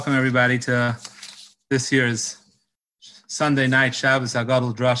Welcome everybody to this year's Sunday night Shabbos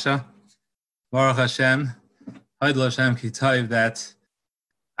Hagadol Drasha. Baruch Hashem, Haidel Hashem Kitayv, that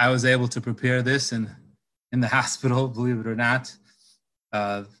I was able to prepare this in the hospital, believe it or not,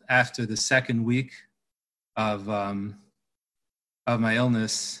 after the second week of my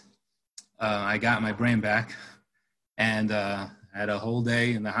illness. I got my brain back, and I had a whole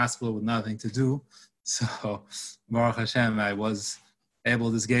day in the hospital with nothing to do. So Baruch Hashem,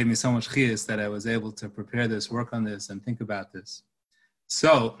 this gave me so much chiyus that I was able to prepare this, work on this, and think about this.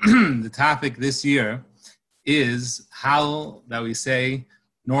 So the topic this year is how that we say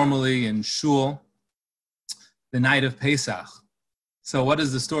normally in shul, the night of Pesach. So what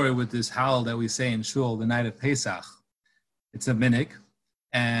is the story with this howl that we say in shul, the night of Pesach? It's a minik,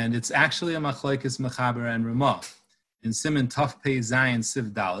 and it's actually a machlokes Mechaber and Ramah. In Siman Taf Pei Zayin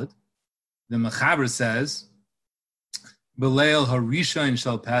Siv Dalet, the Mechaber says, B'leil Harishon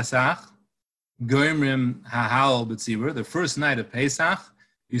Shel Pesach, Goimrim HaHal B'tzibur, the first night of Pesach,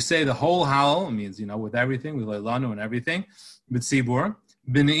 you say the whole howl, it means, with everything, with Leilanu and everything, B'tzibur,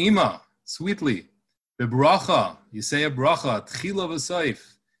 B'ne'ima, sweetly, B'bracha, you say a bracha, Tchila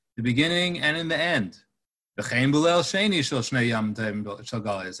V'soif, the beginning and in the end. V'chein B'leil Sheni Shel Shnei Yam Shel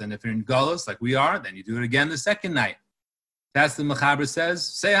Galus, and if you're in Galus, like we are, then you do it again the second night. That's the Mechaber says,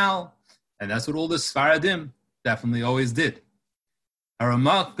 say howl. And that's what all the Sfaradim definitely always did. The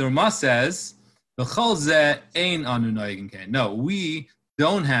Ramah says, no, we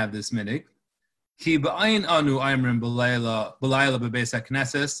don't have this minik.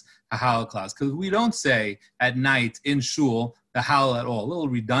 Because we don't say at night in shul the howl at all. A little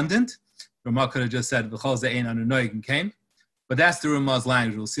redundant. Ramah could have just said, but that's the Ramah's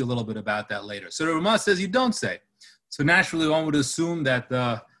language. We'll see a little bit about that later. So the Ramah says you don't say. So naturally one would assume that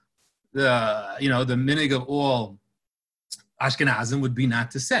the minig of all Ashkenazim would be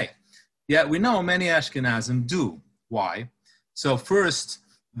not to say. Yet we know many Ashkenazim do. Why? So first,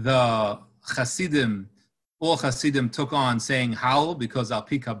 the Hasidim, all Hasidim took on saying howl because Al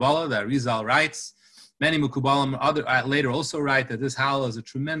Pi Kabbalah, that Rizal writes. Many Mukubalim later also write that this howl is a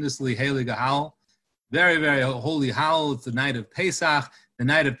tremendously heilige howl. Very, very holy howl. It's the night of Pesach. The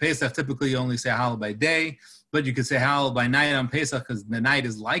night of Pesach, typically you only say howl by day. But you could say howl by night on Pesach because the night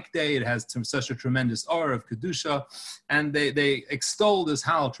is like day. It has such a tremendous aura of Kedusha. And they extol this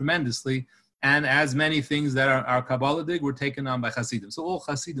howl tremendously. And as many things that are Kabbaladig were taken on by Hasidim. So all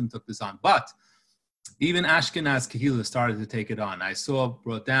Hasidim took this on. But even Ashkenaz Kehillah started to take it on. I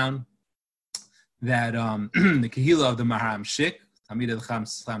brought down that the Kehillah of the Maharam Shik, Talmidei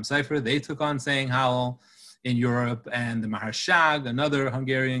Chacham Sefer, they took on saying howl in Europe, and the Maharshag, another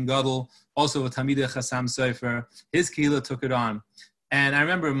Hungarian Gadol, also a Talmidei Chacham Sefer, his Kehillah took it on. And I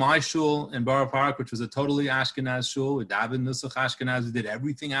remember my shul in Borough Park, which was a totally Ashkenaz shul, with David Nusach Ashkenaz, we did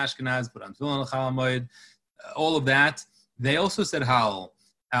everything Ashkenaz, but on Tefillin Chol Hamoed, all of that. They also said howl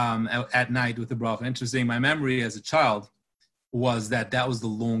at night with the bracha. Interesting, my memory as a child was that was the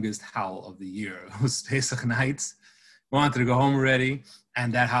longest howl of the year. It was Pesach nights. We wanted to go home already,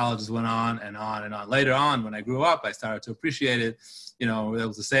 and that howl just went on and on and on. Later on, when I grew up, I started to appreciate it. I was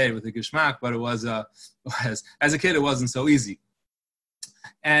able to say it with a geschmack, but it was as a kid, it wasn't so easy.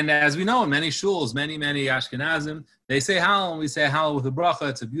 And as we know, in many shuls, many Ashkenazim, they say howl, and we say howl with a bracha.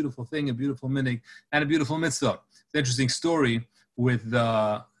 It's a beautiful thing, a beautiful minig, and a beautiful mitzvah. It's an interesting story with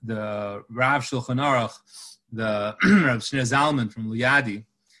the Rav Shulchan Aruch, the Rav Shneur Zalman from Liadi.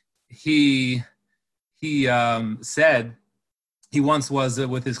 He said he once was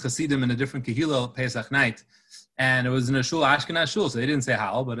with his Hasidim in a different Kehillah Pesach night, and it was in a shul, Ashkenaz shul, so they didn't say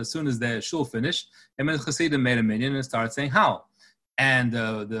howl, but as soon as the shul finished, him and his Hasidim made a minyan and started saying howl. And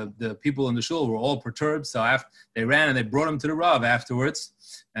the people in the shul were all perturbed, so after they ran and they brought him to the Rav afterwards,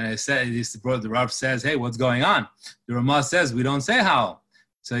 and the Rav says, hey, what's going on? The Ramah says, we don't say howl.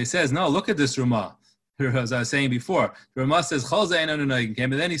 So he says, no, look at this Ramah. As I was saying before, the Ramah says, and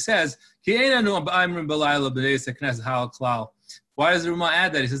then he says, why does the Ramah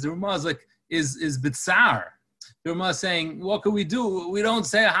add that? He says the Ramah is bitzar. The Ramah is saying, what can we do? We don't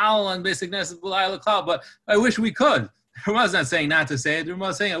say howl on basic Knesset B'layla Klal, but I wish we could. The Ramah is not saying not to say it. The Ramah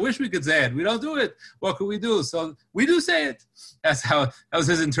is saying, I wish we could say it. We don't do it. What can we do? So we do say it. That was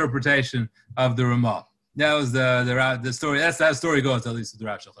his interpretation of the Ramah. That was the story. That's how the story goes, at least with the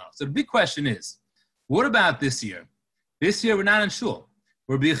Rav Shulchan Aruch. So the big question is, what about this year? This year we're not in shul.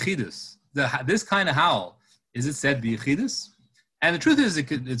 We're b'yechidus. This kind of howl, is it said b'yechidus? And the truth is,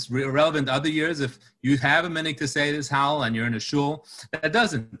 it's relevant other years. If you have a minute to say this howl and you're in a shul, that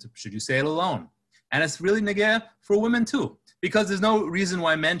doesn't. Should you say it alone? And it's really negeh for women too, because there's no reason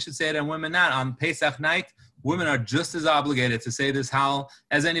why men should say it and women not. On Pesach night, women are just as obligated to say this Hal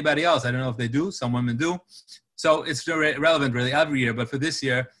as anybody else. I don't know if they do. Some women do. So it's relevant really every year. But for this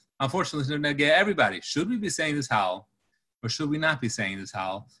year, unfortunately, it's going to get everybody. Should we be saying this Hal? Or should we not be saying this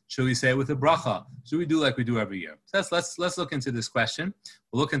Hal? Should we say it with a bracha? Should we do like we do every year? So let's look into this question.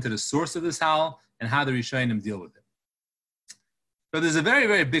 We'll look into the source of this Hal and how the Rishonim deal with it. So there's a very,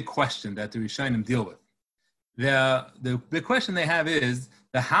 very big question that the Rishonim deal with. The big question they have is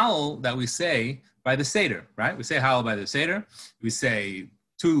the Hal that we say by the Seder, right? We say Hal by the Seder. We say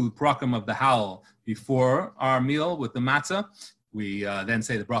 2 prakim of the Hal before our meal with the matzah. We then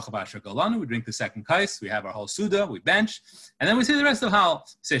say the bracha b'asher galanu. We drink the second kais. We have our whole suda. We bench, and then we say the rest of Hal.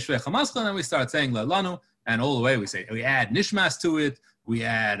 We say shvei chamascha, and then we start saying le'lanu, and all the way we add nishmas to it. We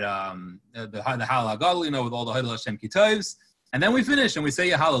add the Hal HaGadol, with all the Hodel Hashem Kitayvs. And then we finish and we say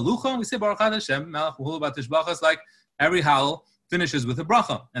Hallelujah and we say Baruch Hashem Melech V'Hulu B'Tishbachas, like every Hal finishes with a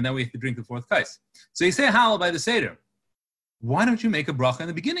bracha, and then we have to drink the 4th kais. So you say Hal by the Seder. Why don't you make a bracha in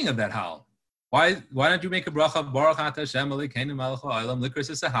the beginning of that Hal? Why don't you make a bracha Baruch Hashem Elokeinu Melech Ha'olam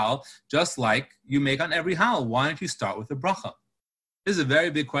Likros Hal, just like you make on every Hal? Why don't you start with a bracha? This is a very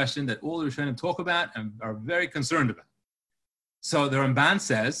big question that all the Rishonim talk about and are very concerned about. So the Ramban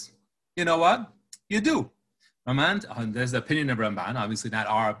says, you know what? You do. Ramban, there's the opinion of Ramban, obviously not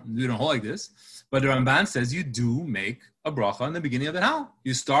we don't hold like this, but the Ramban says you do make a bracha in the beginning of the Hal.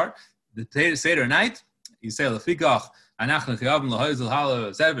 You start the Seder night, you say Lefikach, Anach L'chiyavim L'hoizel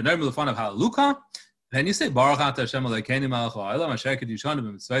Hal Zed V'Nerm L'fanav Hallelujah, then you say Baruch Atah Hashem Elokeinu Melech Ha'olam Asher Kedishanu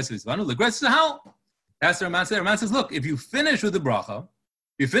B'Mitzvos V'Zvanu L'Gretz Hal. That's the Ramban says. The Ramban says, look, if you finish with the bracha,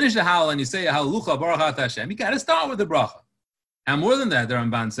 you finish the Hal and you say Hallelujah Baruch Atah Hashem, you got to start with the bracha. And more than that, the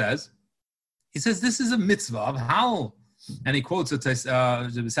Ramban says, he says this is a mitzvah of Hal, and he quotes the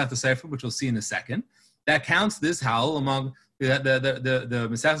Masechta Sefer, which we'll see in a second, that counts this Hal among the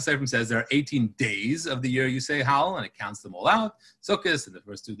Masechta Sefer says there are 18 days of the year you say Hal, and it counts them all out, Sukkot and the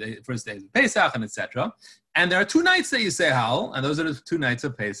first days of Pesach, and etc. And there are 2 nights that you say Hal, and those are the 2 nights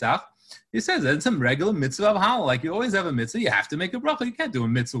of Pesach. He says that's some regular mitzvah of Hal, like you always have a mitzvah, you have to make a bracha. You can't do a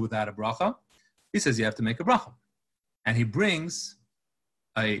mitzvah without a bracha. He says you have to make a bracha, and he brings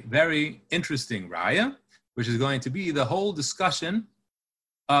a very interesting raya, which is going to be the whole discussion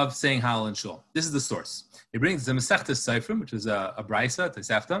of saying Hal and Shul. This is the source. He brings the Masechta Sefer, which is a brisa,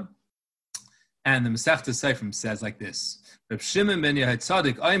 Tosefta, and the Masechta Sefer says like this: Reb Shimon ben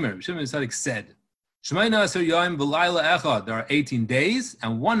Yehoyada Omer, Reb Shimon ben Yehoyada said, Shemaina Asar Yom V'Layla Echad. There are 18 days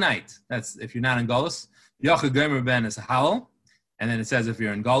and 1 night. That's if you're not in Golus. Yachad Gomer ben is Hal, and then it says if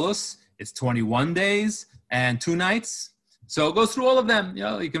you're in Golus, it's 21 days and 2 nights. So it goes through all of them.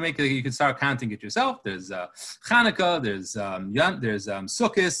 You can start counting it yourself. There's Chanukah, there's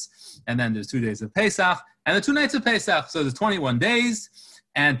Sukkot, and then there's 2 days of Pesach, and the 2 nights of Pesach. So there's 21 days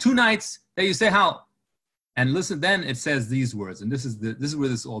and 2 nights that you say Hal. And listen, then it says these words, and this is where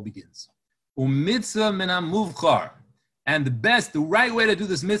this all begins. U'mitzvah min ha'muvchar. And the right way to do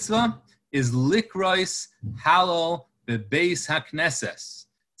this mitzvah is likrois halal bebeis hakneses.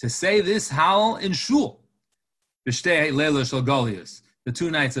 To say this Hal in shul. The 2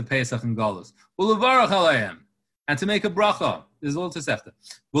 nights of Pesach and Galus. And to make a bracha. This is all Tosefta.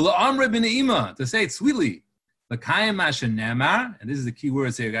 To say it sweetly. And this is the key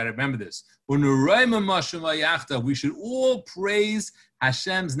words here, you got to remember this. We should all praise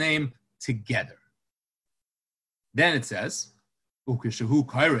Hashem's name together. Then it says, and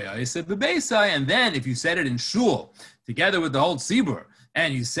then if you said it in shul, together with the whole tzibur,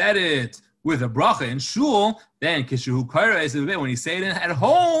 and you said it with a bracha in shul, then when you say it at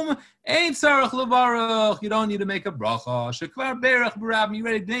home, ain't tzarich levarach. You don't need to make a bracha. Shekvar berach b'rabim. You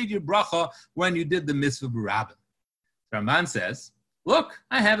already made your bracha when you did the mitzvah b'rabim. Ramban says, look,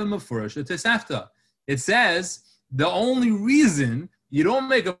 I have a mefurish Tosefta. It says the only reason you don't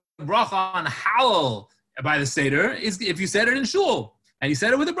make a bracha on halal by the Seder is if you said it in shul. And you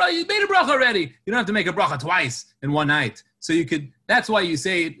said it with a bracha, you made a bracha already. You don't have to make a bracha twice in 1 night. So you could, that's why you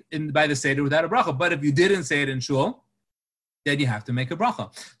say it by the Seder without a bracha. But if you didn't say it in shul, then you have to make a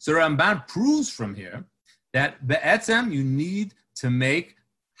bracha. So Ramban proves from here that be'etzem you need to make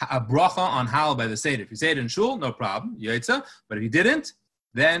a bracha on Hal by the Seder. If you say it in shul, no problem, yaitza. But if you didn't,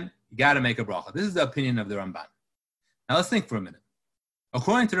 then you got to make a bracha. This is the opinion of the Ramban. Now let's think for a minute.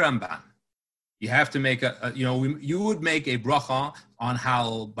 According to Ramban, you have to make you would make a bracha on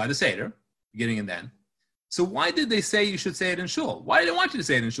Hal by the Seder, beginning and then. So why did they say you should say it in shul? Why did they want you to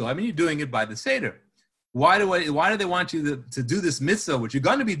say it in shul? I mean, you're doing it by the Seder. Why do they want you to do this mitzvah, which you're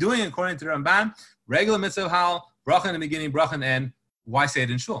going to be doing according to Ramban, regular mitzvah of Hal, bracha in the beginning, bracha in the end? Why say it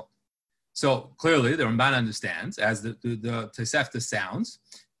in shul? So clearly, the Ramban understands, as the Tosefta sounds,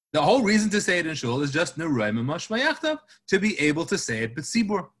 The whole reason to say it in shul is just neroim mashmayachtav, to be able to say it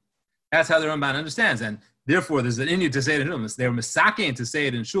b'tzibur. That's how the Ramban understands, and therefore there's an inyan to say it in shul. They're misakein to say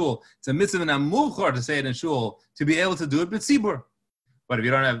it in shul. It's a mitzvah and a muchar to say it in shul to be able to do it b'tzibur. But if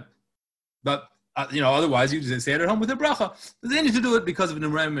you don't have, otherwise you just say it at home with a bracha. But they need to do it because of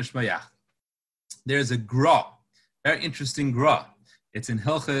neroim mashmayach. There's a gra, very interesting gra. It's in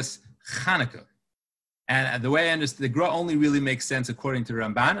Hilchos Chanukah. And the way I understand, the Gra only really makes sense according to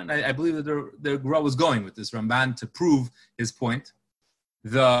Ramban, and I believe that the Gra was going with this Ramban to prove his point.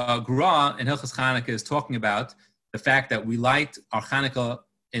 The Gra in Hilchos Chanukah is talking about the fact that we light our Chanukah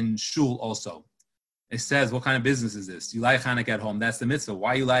in shul also. It says, what kind of business is this? You light Chanukah at home. That's the mitzvah.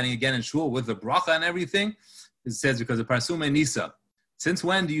 Why are you lighting again in shul with the bracha and everything? It says because of Parsume Nisa. Since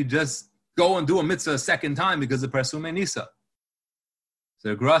when do you just go and do a mitzvah a second time because of Parsume Nisa? So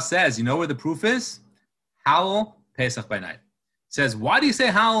the Gra says, you know where the proof is? Halal Pesach by night. It says, why do you say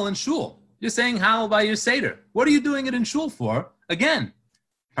Halal in shul? You're saying Halal by your Seder. What are you doing it in shul for? Again,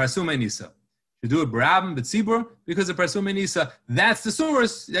 Parsume Nisa. You do it Barabim B'tzibur because of Parsume Nisa. That's the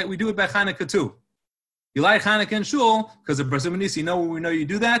source that we do it by Chanukah too. You like Chanukah in shul because of Parsume Nisa. You know where we know you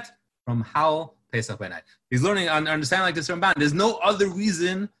do that? From Halal Pesach by night. He's learning, understanding like this Ramban. There's no other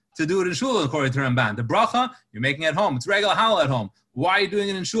reason to do it in shul according to Ramban. The bracha, you're making at home. It's regular Halal at home. Why are you doing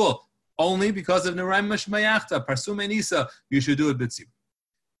it in shul? Only because of Neroim Mashmayachta, Parsume Nisa, you should do it b'tzibur.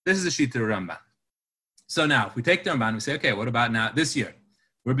 This is the sheet of the Ramban. So now, if we take the Ramban, we say, okay, what about now this year?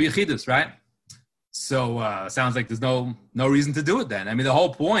 We're b'yechidus, right? So sounds like there's no reason to do it then. I mean, the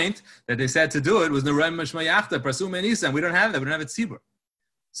whole point that they said to do it was Neroim Mashmayachta, Parsume Nisa, and we don't have that. We don't have it tzibur.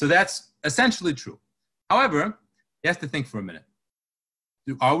 So that's essentially true. However, you have to think for a minute.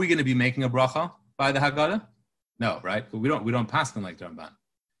 Are we going to be making a bracha by the Haggadah? No, right? But we don't pass them like the Ramban.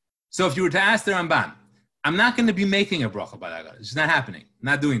 So if you were to ask the Ramban, I'm not going to be making a bracha by the Haggadah. It's just not happening. I'm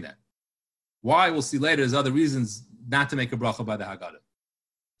not doing that. Why? We'll see later. There's other reasons not to make a bracha by the Haggadah.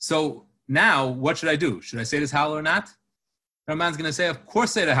 So now, what should I do? Should I say this Halal or not? The Ramban's going to say, of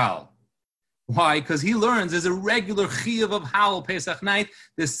course say the Halal. Why? Because he learns there's a regular chiyuv of Halal Pesach night,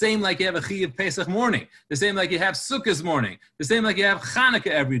 the same like you have a chiyuv Pesach morning, the same like you have Sukkot morning, the same like you have Chanukah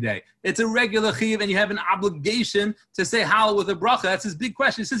every day. It's a regular chiyuv, and you have an obligation to say Halal with a bracha. That's his big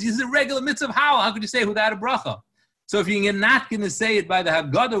question. He says, this is a regular mitzvah of Halal. How could you say it without a bracha? So if you're not going to say it by the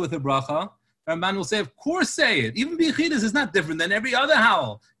Haggadah with a bracha, Ramban will say, of course say it. Even b'yechidus is not different than every other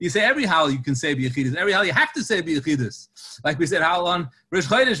Halal. You say every Halal you can say b'yechidus. Every Halal you have to say b'yechidus. Like we said Halal on Rosh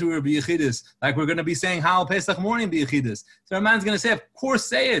Chodesh we were b'yechidus. Like we're going to be saying Halal Pesach morning b'yechidus. So Ramban's going to say, of course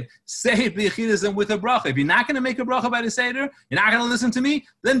say it. Say it b'yechidus and with a bracha. If you're not going to make a bracha by the Seder, you're not going to listen to me,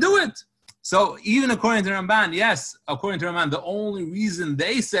 then do it. So even according to Ramban, yes, according to Ramban, the only reason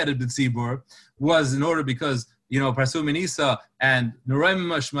they said it b'tzibur was in order because Parsume Nisa and Neroim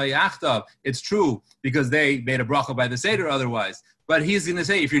Mashmayachtav, it's true because they made a bracha by the Seder otherwise. But he's going to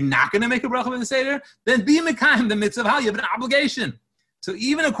say, if you're not going to make a bracha by the Seder, then be Mekayim the mitzvah of Halal. You have an obligation. So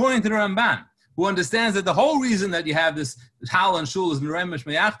even according to the Ramban, who understands that the whole reason that you have this Halal and Shul is Neroim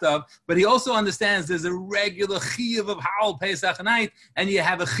Mashmayachtav, but he also understands there's a regular chiyuv of Halal Pesach night, and you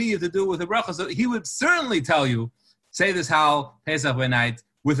have a chiyuv to do it with a bracha. So he would certainly tell you, say this Halal Pesach by night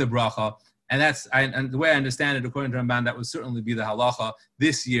with a bracha. And the way I understand it, according to Ramban, that would certainly be the halacha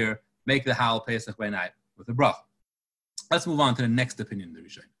this year. Make the Halal Pesach by night with a bracha. Let's move on to the next opinion of the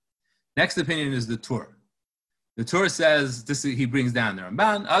Rishonim. Next opinion is the Tur. The Tur says he brings down the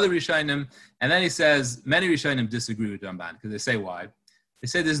Ramban, other Rishonim, and then he says many Rishonim disagree with Ramban because they say why? They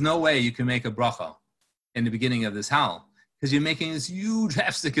say there's no way you can make a bracha in the beginning of this Halal because you're making this huge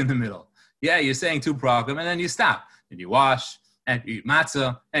hefsek in the middle. Yeah, you're saying two prakim and then you stop and you wash. And you eat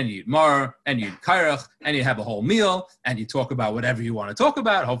matzah, and you eat mar, and you eat kairach, and you have a whole meal, and you talk about whatever you want to talk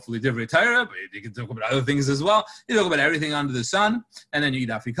about, hopefully divrei Torah, but you can talk about other things as well. You talk about everything under the sun, and then you eat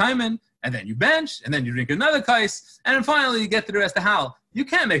afikaimen, and then you bench, and then you drink another kais, and then finally you get to the rest of Halal. You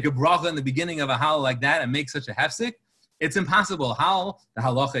can't make a bracha in the beginning of a Halal like that and make such a hefsek. It's impossible. Halal, the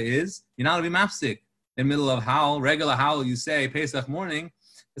halacha is, you're not going to be mafsik. In the middle of Halal, regular Halal, you say Pesach morning,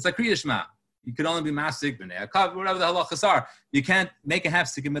 it's like Kriya Shema. You could only be masik, b'nei akav, whatever the halachas are. You can't make a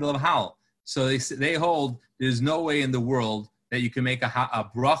hefsek in the middle of Halal. So they hold there's no way in the world that you can make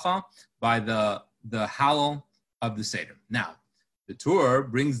a bracha by the Halal of the Seder. Now, the Tur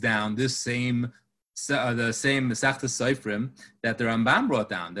brings down the same Masechta Seifrim that the Ramban brought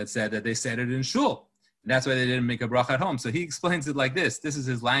down that said that they said it in shul. And that's why they didn't make a bracha at home. So he explains it like this. This is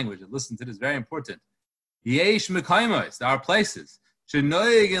his language. And listen to this, very important. Yesh mekaimos, there are places. They're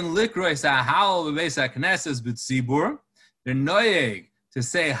noyeg to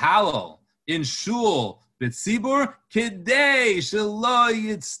say halal in shul B'tzibur kidei shelo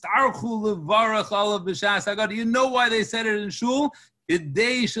yitztarchu levarach alav b'shas Haggadah. You know why they said it in shul?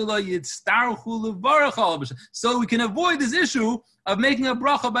 Kidei shelo yitztarchu levarach alav b'shas. So we can avoid this issue of making a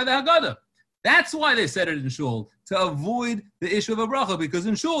bracha by the Haggadah. That's why they said it in shul, to avoid the issue of a bracha, because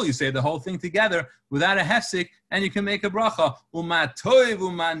in shul you say the whole thing together without a hefsek, and you can make a bracha. Uma toiv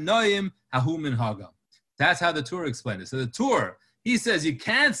uma noyim hahu min haga. That's how the Torah explained it. So the Torah, he says you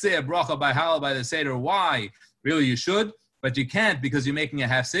can't say a bracha by halal by the Seder. Why? Really, you should, but you can't because you're making a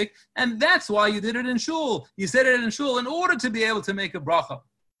hefsek, and that's why you did it in shul. You said it in shul in order to be able to make a bracha.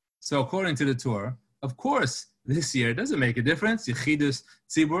 So according to the Torah, of course, this year, it doesn't make a difference. Yechidus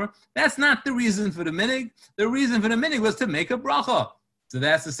tzibur. That's not the reason for the minig. The reason for the minig was to make a bracha. So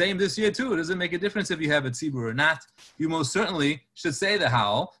that's the same this year too. It doesn't make a difference if you have a tzibur or not. You most certainly should say the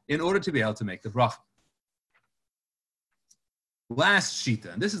hal in order to be able to make the bracha. Last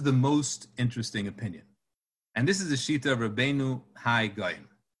shita, and this is the most interesting opinion. And this is the shita of Rabbeinu Hai Goyim.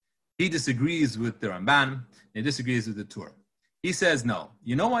 He disagrees with the Ramban, and he disagrees with the Torah. He says, no.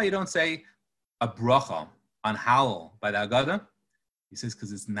 You know why you don't say a bracha on halal by the Haggadah? He says,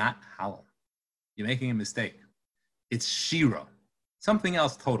 because it's not halal. You're making a mistake. It's shira. Something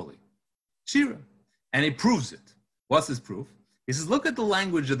else totally. Shira. And he proves it. What's his proof? He says, look at the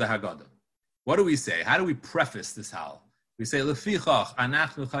language of the Haggadah. What do we say? How do we preface this halal? We say, Lefichach,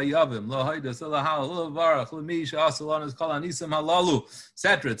 anachnu chayavim, lo haidas, lo halal, lo varach, lo mi sha'asalanas kol anisam halalu,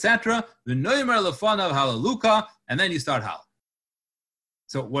 etc., etc. V'noimer lefanav halaluka, and then you start halal.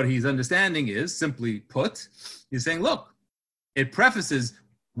 So what he's understanding is, simply put, he's saying, look, it prefaces,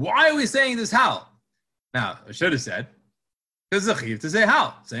 why are we saying this hal? Now, I should have said, because it's a chiv to say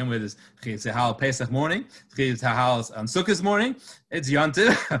hal. Same way there's chiv to say hal Pesach morning, chiv to say hal on Sukkot morning. It's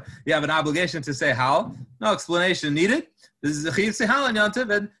Yontiv. You have an obligation to say hal. No explanation needed. This is a chiv to say hal on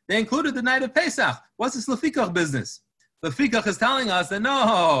Yontiv, and they included the night of Pesach. What's this lefikach business? Lefikach is telling us that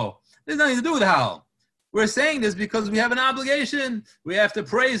no, there's nothing to do with hal. We're saying this because we have an obligation. We have to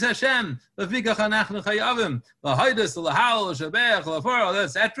praise Hashem. Etc. We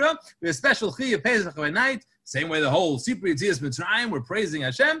have special chiyuv Pesach by night. Same way the whole Sipri Yitzias Mitzrayim, we're praising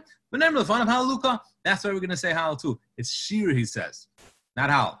Hashem. But then the fun of Halaluka, that's why we're going to say Halal too. It's Shir, he says, not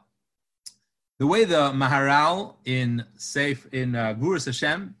Halal. The way the Maharal in Gurus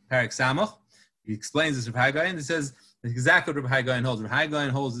Hashem, Parak Samach, he explains this Rav Hai Gaon. He says exactly what Rav Hai Gaon holds. Rav Hai Gaon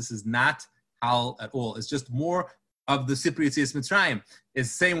holds this is not Hal at all. It's just more of the Sipri Yitzias Mitzrayim. It's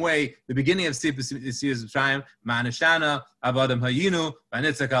the same way the beginning of Sipri Yitzias Mitzrayim, Ma'anashana, Avadam Hayinu,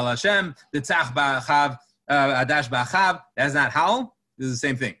 Vanitzak al Hashem, Nitzach Ba'achav, Adash Ba'achav. That's not Hal. This is the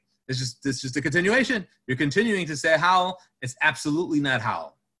same thing. It's just a continuation. You're continuing to say Hal. It's absolutely not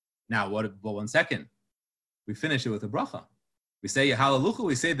Hal. Now, well, 1 second. We finish it with a bracha. We say Halalucha.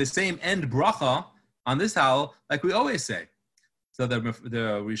 We say the same end bracha on this Hal like we always say. So the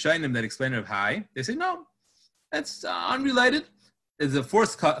Rishonim that explain Rav Hai, they say, no, that's unrelated. It's the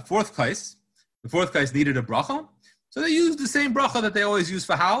fourth kais. The fourth kais needed a bracha. So they used the same bracha that they always use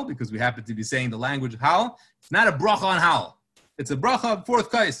for Hal, because we happen to be saying the language of Hal. It's not a bracha on Hal. It's a bracha of fourth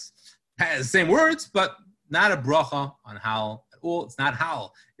kais. Has the same words, but not a bracha on Hal at all. It's not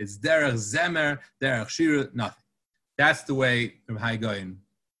Hal. It's derech zemer, derech shira, nothing. That's the way Rav Hai Gaon,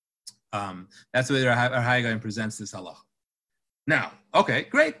 that's the way Rav Hai Gaon presents this halacha. Now, okay,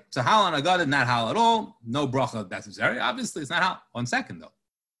 great. So hal on Haggadah, not hal at all. No bracha necessary. Obviously, it's not hal. 1 second, though.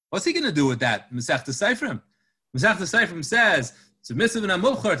 What's he going to do with that? Masechta Seifrim. Masechta Seifrim says, it's a mitzvah and a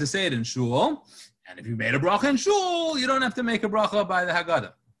muvchar to say it in shul. And if you made a bracha in shul, you don't have to make a bracha by the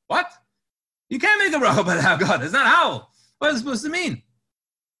Haggadah. What? You can't make a bracha by the Haggadah. It's not hal. What is it supposed to mean?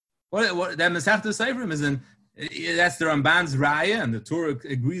 What that Masechta Seifrim is in, that's the Ramban's raya, and the Torah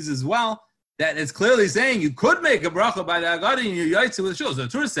agrees as well. That it's clearly saying you could make a bracha by the Haggadah and you yaitze with shul. So the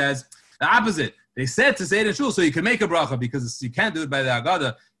Torah says the opposite. They said to say it in shul, so you can make a bracha, because you can't do it by the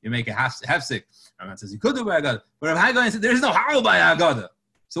Haggadah. You make a hefsek. Ramban says you could do it by Haggadah. But Rav Hai Gaon said there's no hal by Haggadah.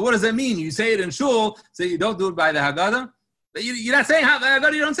 So what does that mean? You say it in shul, so you don't do it by the Haggadah. But you're not saying hal by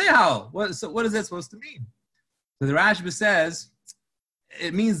Haggadah. You don't say hal. So what is that supposed to mean? So the Rashba says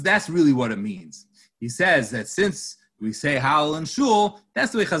it means that's really what it means. He says that since we say hal and shul,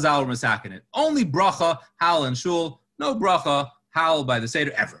 that's the way Chazal were masakin it. Only bracha, hal and shul, no bracha, hal by the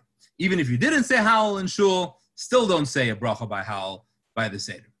Seder ever. Even if you didn't say hal and shul, still don't say a bracha by hal by the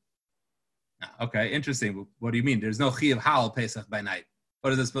Seder. Okay, interesting. What do you mean? There's no chi of hal Pesach by night.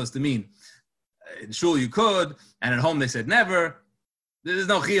 What is that supposed to mean? In shul you could, and at home they said never. There's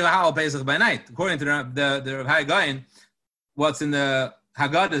no chi of hal Pesach by night. According to the Rav Hai Gaon, what's in the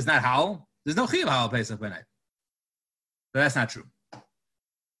Haggadah is not hal. There's no chi of hal Pesach by night. But that's not true.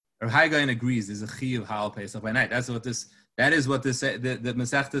 Rav Hai Gaon agrees there's a chiyuv hal Pesach by night. That is what the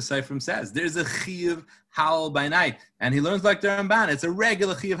Masechta Seifrim says. There's a chiyuv hal by night, and he learns like the Ramban. It's a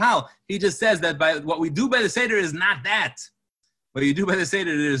regular chiyuv hal. He just says that by what we do by the Seder is not that. What you do by the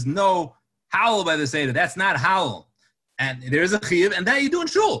Seder, there's no howl by the Seder. That's not howl. And there's a chiyuv, and that you do in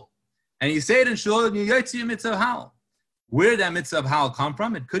shul. And you say it in shul, and you yotzi a mitzvah of howl. Where did that mitzvah of howl come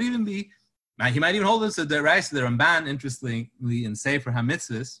from? It could even be, he might even hold this to the Reis, the Ramban, interestingly, in Sefer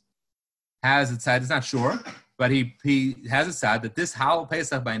HaMitzvahs, has it said, it's not sure, but he has it said that this howl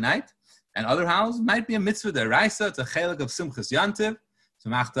Pesach by night and other howls might be a mitzvah deraisa. It's a chelik of Simchas Yantiv.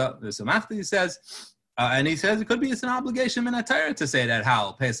 Samachta, he says, and he says it's an obligation in a Torah to say that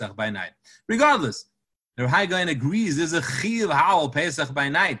howl Pesach by night. Regardless, the Rav Hai Gaon agrees there's a chiyuv howl Pesach by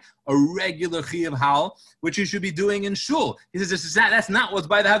night, a regular chiyuv howl, which you should be doing in shul. He says that's not what's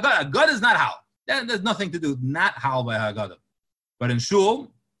by the Haggadah. Haggadah is not howl. There's nothing to do, not howl by Haggadah. But in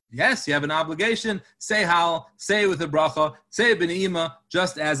shul, yes, you have an obligation. Say howl, say it with a bracha, say it b'ne'ima,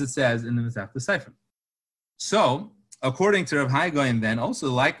 just as it says in the Masechta Seifrim. So, according to Rav Hai Gaon, then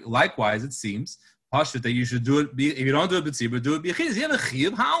also likewise, it seems that you should do it. If you don't do it b'tzibur, do it b'chiz. You have a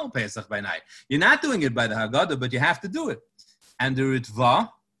chiyuv howl Pesach by night. You're not doing it by the Haggadah, but you have to do it. And the Ritva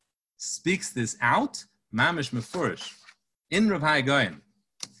speaks this out, mamish mefurish, in Rav Hai Gaon.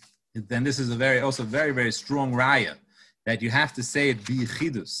 Then this is also very, very strong raya that you have to say it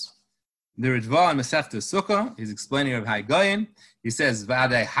b'yichidus. The Ritva in Masechta Sukkah, he's explaining Rav Hai Gaon. He says,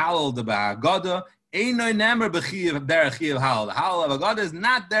 "V'adei halal de ba'Haggadah, einoi nemer b'chiyav derech chiyav halal." The halal of Haggadah is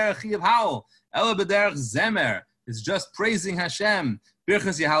not derech chiyav halal. Ela b'derech zemer. It's just praising Hashem.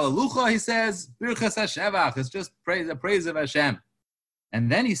 Birchas Yehalalucha, he says, Birchas Hashevach. It's just the praise of Hashem. And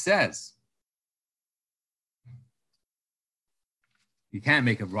then he says, you can't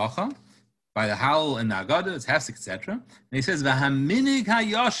make a bracha by the howl and the Haggadah, it's hefsek, etc. And he says, "V'haminig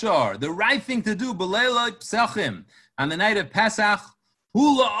hayashar," the right thing to do, b'leila psachim, on the night of Pesach,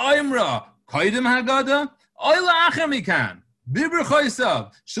 hula oimra, koidim Haggadah, oila acher mikan, bibur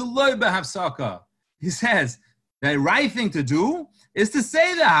choisav, shaloi behafsaka. He says, the right thing to do is to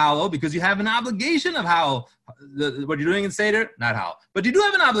say the howl, because you have an obligation of howl. What you're doing in Seder, not howl. But you do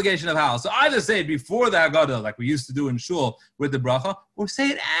have an obligation of howl. So either say it before the Haggadah, like we used to do in shul with the bracha, or say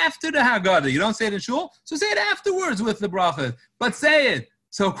it after the Haggadah. You don't say it in shul, so say it afterwards with the bracha. But say it.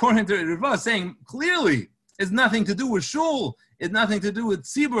 So according to Ritva, saying clearly, it's nothing to do with shul. It's nothing to do with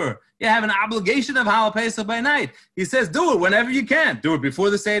tzibur. You have an obligation of howl Pesach by night. He says, do it whenever you can. Do it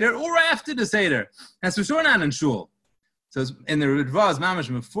before the Seder or after the Seder. That's for sure not in shul. So in the Ritva, mamish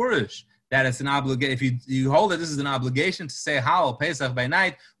mefurish, that it's an obligation. If you hold that this is an obligation to say howl Pesach by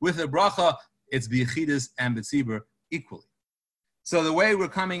night with a bracha, it's b'yichidus and b'tzibur equally. So the way we're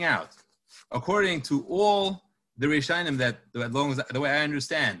coming out, according to all the Rishonim, the way I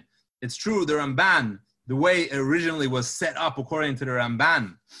understand, it's true. The Ramban, the way it originally was set up, according to the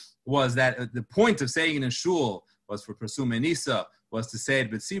Ramban, was that the point of saying it in shul was for Persum Nisa, was to say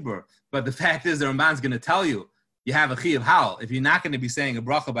it b'tzibur. But the fact is, the Ramban's going to tell you, you have a chiyuv howl. If you're not going to be saying a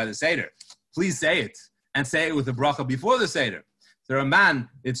bracha by the Seder, please say it, and say it with a bracha before the Seder. The Ramban,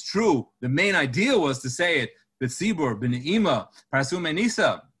 it's true, the main idea was to say it, b'tzibur, b'ne'ima, Persum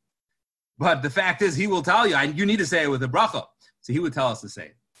Nisa. But the fact is, he will tell you, you need to say it with a bracha. So he would tell us to say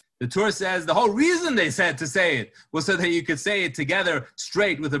it. The Torah says the whole reason they said to say it was so that you could say it together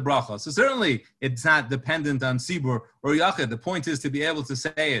straight with a bracha. So certainly it's not dependent on Sibur or Yachid. The point is to be able to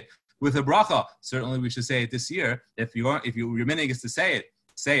say it with a bracha. Certainly we should say it this year. If your minhag is to say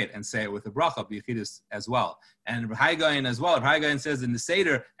it and say it with a bracha, b'yichidus as well. And Rav Hai Gaon as well. Rav Hai Gaon says in the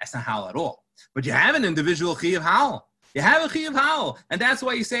Seder, that's not howl at all. But you have an individual chiyuv howl. You have a chiyuv howl, and that's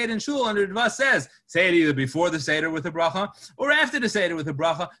why you say it in shul. And the Ritva says, say it either before the Seder with a bracha or after the Seder with a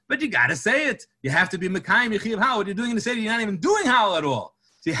bracha, but you got to say it. You have to be mekayim your chiyuv howl. What you're doing in the Seder, you're not even doing howl at all.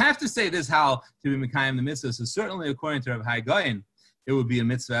 So you have to say this howl to be mekayim the mitzvah. So certainly, according to Rav Hai Gaon, it would be a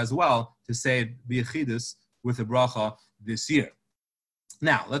mitzvah as well to say it b'yichidus with a bracha this year.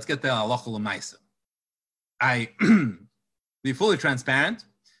 Now, let's get the halacha l'maisa. I be fully transparent.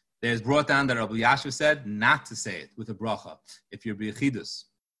 There's brought down that Rabbi Yashiv said not to say it with a bracha if you're b'yichidus.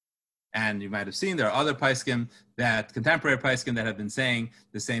 And you might have seen there are other paiskim, contemporary paiskim, that have been saying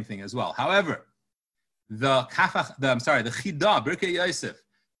the same thing as well. However, the Chidah, Birkei Yosef,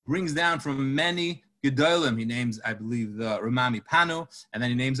 brings down from many Gedolim. He names, I believe, the Ramami Panu, and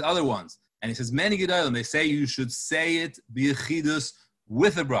then he names other ones. And he says many Gedolim, they say you should say it b'yichidus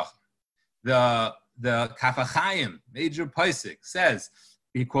with a bracha. The Kaf HaChaim, major paisik, says,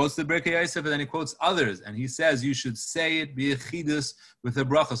 he quotes the Birkei Yosef, and then he quotes others, and he says you should say it b'yichidus with a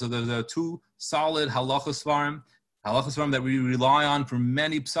bracha. So there are two solid halachos svarim halachas from that we rely on for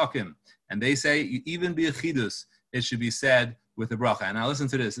many psakim, and they say even b'yechidus it should be said with a bracha. And now listen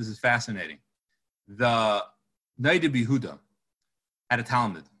to this. This is fascinating. The Noda B'Yehuda had a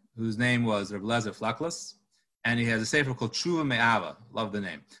Talmud whose name was Reb Lezer Flaklas, and he has a sefer called Tshuva Me'ava. Love the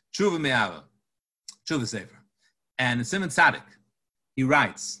name. Tshuva Me'ava. Tshuva Sefer. And in Simon Tzaddik, he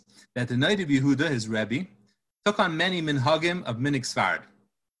writes that the Noda B'Yehuda, his Rebbe, took on many minhagim of Minig Sfard.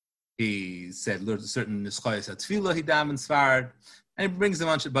 He said certain nischayos atfilah he davened Sfard, and he brings a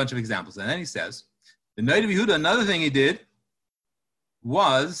bunch of examples. And then he says, the Noda B'Yehuda, another thing he did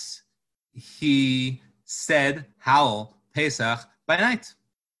was he said Hallel Pesach by night,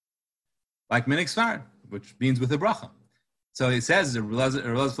 like Minig Sfard, which means with a bracha. So he says,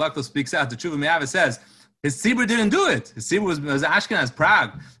 Relaz Flaklo speaks out, the Tshuva Me'ava says, his tzibur didn't do it. His tzibur was Ashkenaz,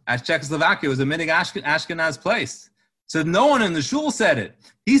 Prague, at Czechoslovakia, was a Minig Ashkenaz place. So no one in the shul said it.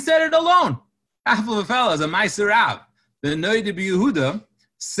 He said it alone. Half of a fellow, as a Meiser Rav. The Noda B'Yehuda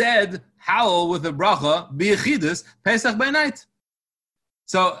said Hallel with a bracha, b'yechidus, Pesach by night.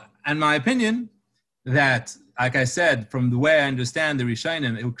 So, in my opinion, that, like I said, from the way I understand the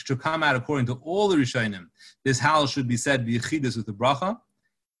Rishonim, it should come out according to all the Rishonim. This Hallel should be said b'yechidus with the bracha.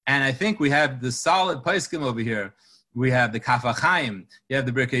 And I think we have the solid Paiskim over here. We have the Kaf HaChaim. You have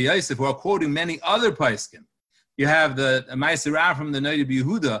the Birkei Yosef, who are quoting many other Paiskim. You have the Meiser Rav from the Noda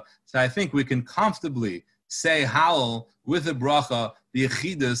B'Yehuda. So I think we can comfortably say Hallel with a bracha, the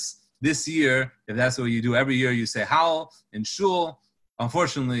Yechidus, this year. If that's what you do every year, you say Hallel in shul.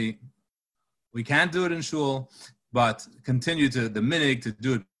 Unfortunately, we can't do it in shul, but continue to the minig to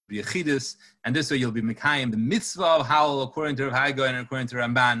do it b'yechidus, and this way you'll be mekayim the mitzvah of Hallel according to Rav Hai Gaon and according to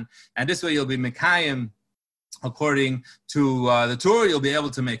Ramban, and this way you'll be mekayim according to the Torah. You'll be able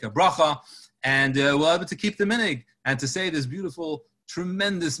to make a bracha, and we'll be able to keep the minig and to say this beautiful,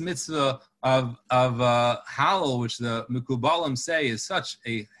 tremendous mitzvah of Hallel, which the Mekubalim say is such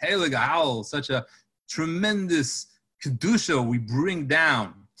a heilig Hallel, such a tremendous kedusha we bring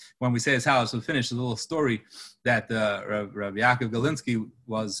down when we say his Hallel. So finish a little story that Rabbi Yaakov Galinsky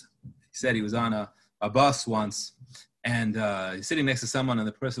said he was on a bus once, and he's sitting next to someone, and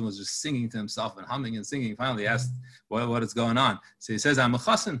the person was just singing to himself and humming and singing. Finally, he asked what is going on. So he says, I'm a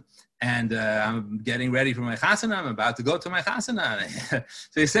chassan, and I'm getting ready for my chasana. I'm about to go to my chasana.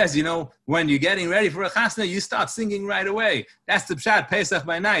 So he says, when you're getting ready for a chasana, you start singing right away. That's the pshat, Pesach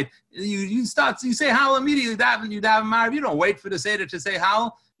by night. You say Hallel immediately, you daven Marav. You don't wait for the Seder to say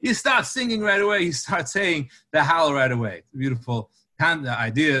Hallel. You start singing right away. You start saying the Hallel right away. It's a beautiful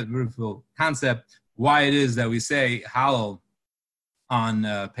idea, beautiful concept, why it is that we say Hallel on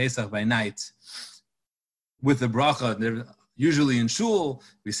Pesach by night with the bracha. Usually in shul,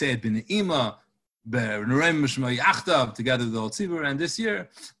 we say it b'ne'ima, b'ne'im m'shma yachtav, together with the Old Tzibur, and this year,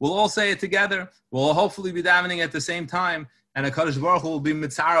 we'll all say it together. We'll hopefully be davening at the same time, and HaKadosh Baruch Hu will be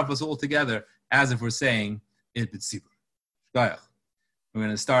mitzaref us all together, as if we're saying it b'tzibur. Shkayach. We're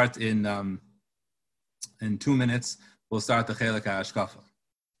going to start in 2 minutes. We'll start the Chelek HaHashkafa.